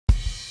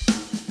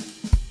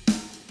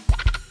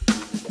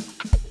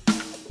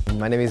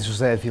My name is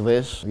José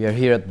Avillez. We are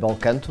here at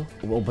Belcanto.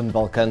 We opened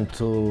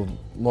Belcanto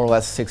more or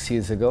less 6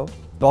 years ago.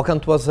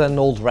 Belcanto was an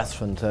old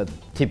restaurant, a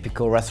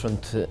typical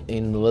restaurant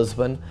in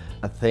Lisbon.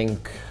 I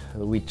think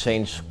we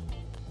changed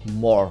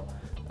more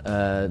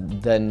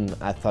than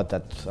I thought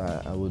that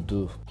I would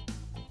do.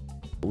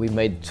 We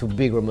made 2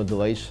 big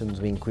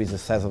remodelations. We increased the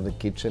size of the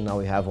kitchen. Now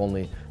we have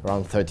only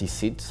around 30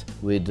 seats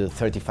with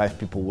 35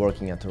 people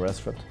working at the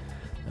restaurant.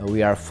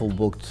 We are full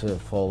booked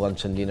for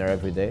lunch and dinner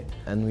every day,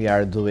 and we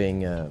are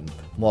doing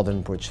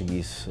modern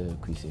Portuguese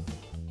cuisine.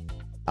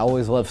 I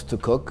always loved to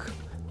cook.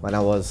 When I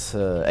was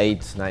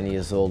 8, 9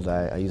 years old,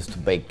 I used to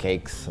bake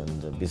cakes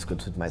and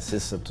biscuits with my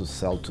sister to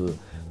sell to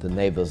the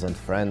neighbors and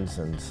friends.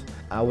 And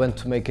I went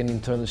to make an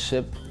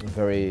internship, a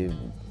very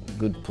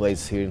good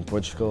place here in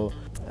Portugal.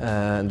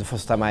 And the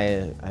first time I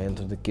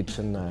entered the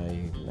kitchen,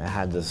 I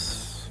had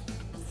this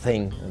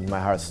thing, and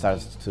my heart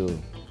started to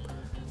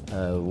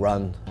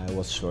run. I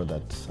was sure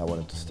that I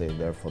wanted to stay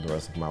there for the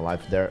rest of my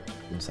life, there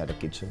inside the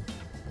kitchen.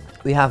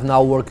 We have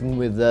now working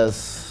with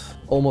us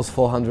almost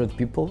 400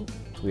 people.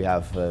 We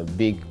have a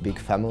big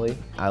family.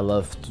 I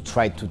love to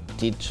try to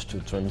teach,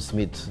 to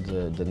transmit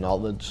the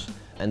knowledge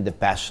and the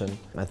passion.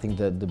 I think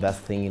that the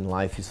best thing in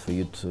life is for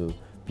you to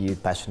be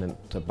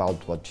passionate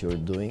about what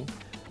you're doing.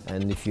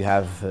 And if you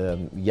have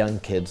young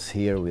kids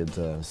here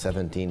with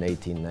 17,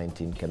 18,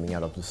 19 coming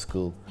out of the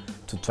school,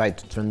 to try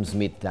to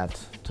transmit that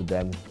to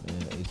them,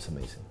 it's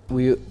amazing.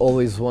 We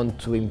always want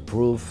to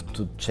improve,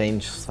 to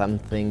change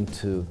something,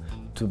 to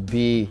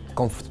be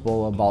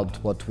comfortable about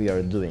what we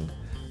are doing.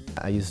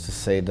 I used to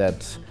say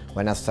that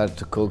when I started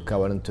to cook, I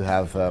wanted to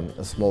have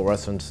a small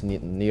restaurant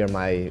near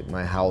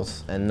my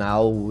house. And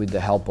now, with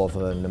the help of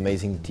an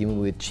amazing team,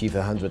 we achieve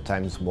 100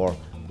 times more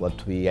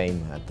what we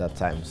aim at that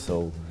time.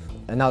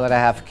 And now that I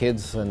have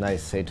kids, and I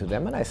say to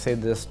them, and I say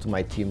this to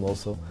my team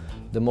also,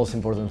 the most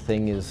important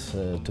thing is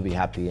to be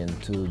happy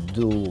and to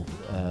do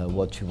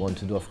what you want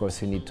to do. Of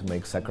course, you need to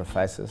make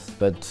sacrifices,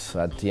 but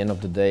at the end of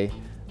the day,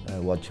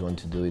 what you want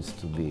to do is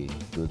to be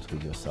good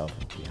with yourself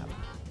and to be happy.